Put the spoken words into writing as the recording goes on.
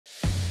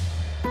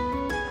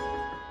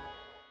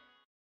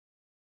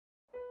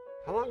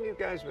How long have you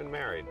guys been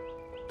married?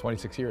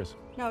 26 years.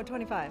 No,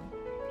 25.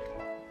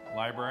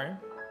 Library.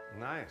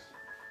 Nice.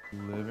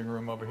 Living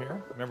room over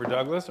here. Remember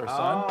Douglas, our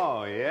son?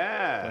 Oh,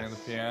 yes. Playing the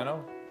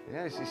piano.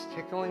 Yes, he's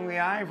tickling the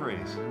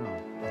ivories.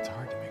 It's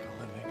hard to make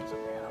a living as a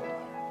piano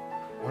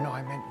player. Oh, no,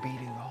 I meant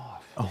beating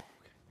off. Oh.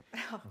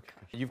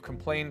 You've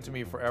complained to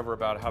me forever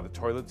about how the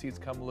toilet seats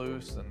come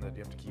loose and that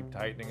you have to keep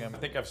tightening them. I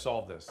think I've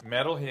solved this.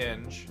 Metal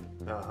hinge,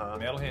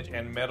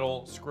 and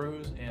metal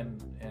screws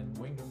and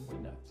wing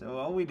nuts. So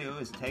all we do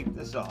is take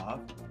this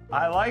off.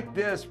 I like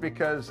this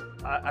because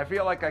I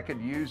feel like I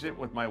could use it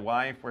with my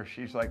wife where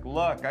she's like,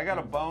 look, I got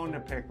a bone to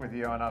pick with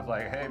you. And I was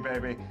like, hey,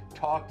 baby,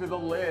 talk to the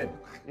lid.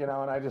 You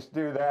know, and I just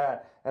do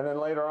that. And then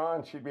later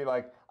on, she'd be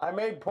like, I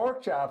made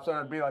pork chops. And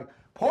I'd be like,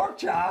 pork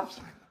chops?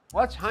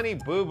 What's Honey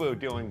Boo Boo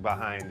doing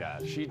behind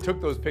us? She took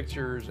those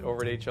pictures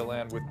over at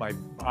HLN with my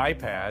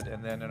iPad,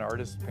 and then an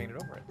artist painted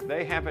over it.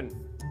 They haven't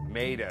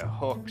made a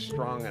hook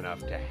strong enough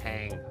to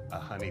hang a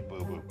Honey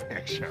Boo Boo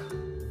picture.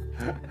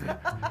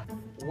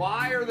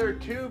 Why are there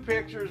two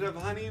pictures of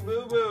Honey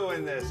Boo Boo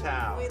in this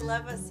house? We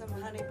love us some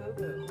Honey Boo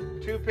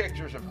Boo. Two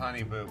pictures of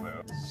Honey Boo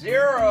Boo.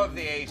 Zero of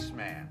the Ace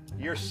Man.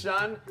 Your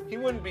son, he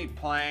wouldn't be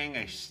playing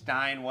a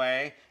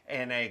Steinway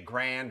in a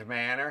grand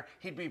manner.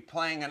 He'd be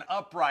playing an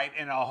upright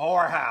in a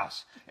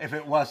whorehouse if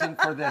it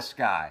wasn't for this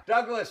guy.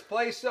 Douglas,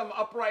 play some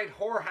upright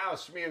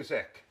whorehouse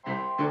music.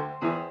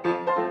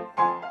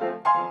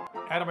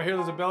 Adam, I hear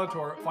there's a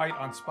Bellator fight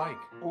on Spike.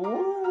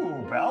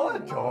 Ooh,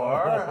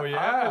 Bellator. Oh,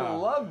 yeah. I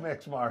love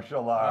mixed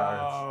martial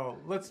arts. Oh,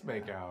 let's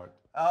make out.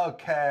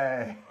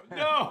 Okay.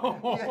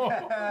 No!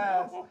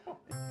 Yes.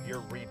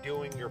 You're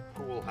redoing your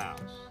pool house.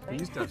 We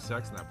used to have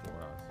sex in that pool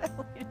house.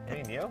 Me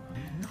and you?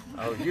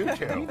 Oh, you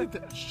two.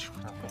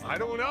 I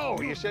don't know.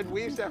 You said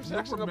we used to have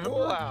sex in the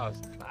pool house.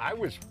 I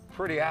was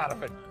pretty out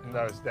of it in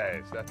those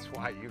days. That's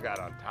why you got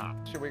on top.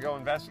 Should we go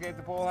investigate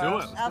the pool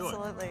house? Do it.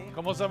 Absolutely.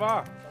 Comment ça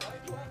va?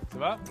 Ça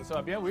va? Ça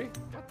va bien, oui?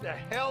 What the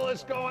hell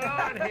is going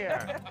on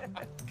here?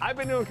 I've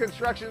been doing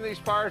construction in these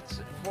parts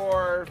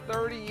for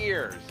 30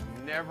 years.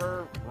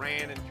 Never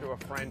ran into a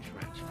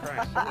Frenchman.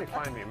 Christ, somebody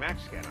find me a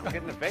Mexican. I'm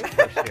getting the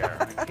vapors here.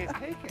 I can't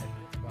take it.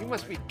 You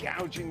must be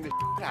gouging the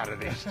out of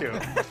these two.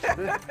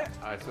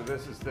 All right, so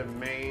this is the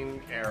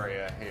main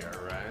area here,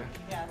 right?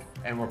 Yes.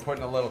 And we're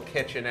putting a little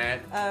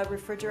kitchenette.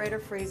 Refrigerator,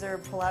 freezer,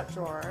 pull-out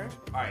drawer.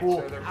 All right,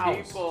 so there are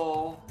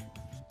people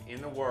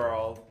in the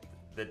world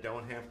that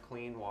don't have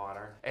clean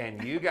water,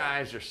 and you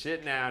guys are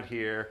sitting out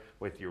here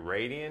with your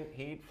radiant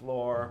heat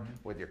floor,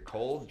 with your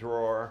cold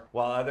drawer,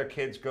 while other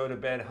kids go to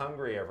bed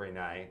hungry every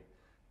night,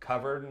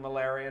 covered in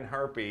malaria and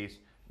herpes,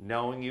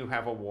 knowing you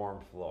have a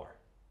warm floor.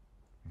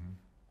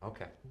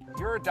 Okay.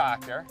 You're a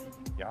doctor.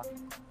 Yeah.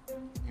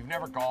 You've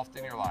never golfed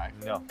in your life.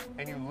 No.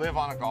 And you live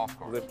on a golf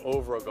course. Live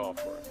over a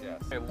golf course,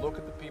 yes. I look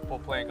at the people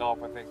playing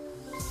golf and think,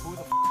 who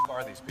the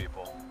are these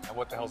people? And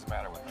what the hell's the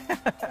matter with them?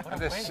 I have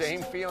the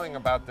same feeling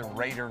about the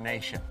Raider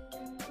Nation.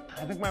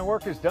 I think my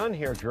work is done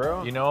here,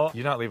 Drew. You know,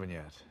 you're not leaving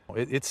yet.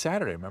 It's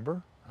Saturday,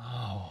 remember?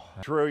 Oh,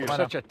 Drew, you're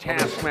such a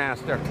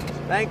taskmaster.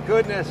 Thank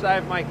goodness I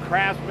have my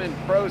Craftsman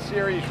Pro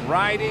Series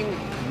riding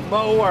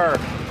mower.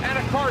 And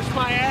of course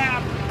my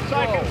app, so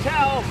I can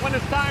tell when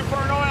it's time for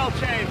an oil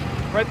change.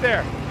 Right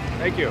there.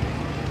 Thank you.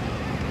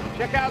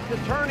 Check out the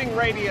turning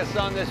radius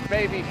on this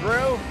baby,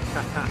 Drew.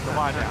 Come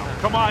on now.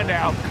 Come on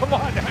now. Come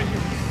on now.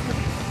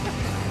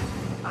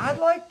 I'd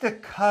like to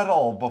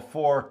cuddle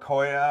before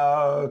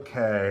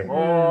okay.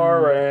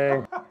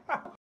 Boring.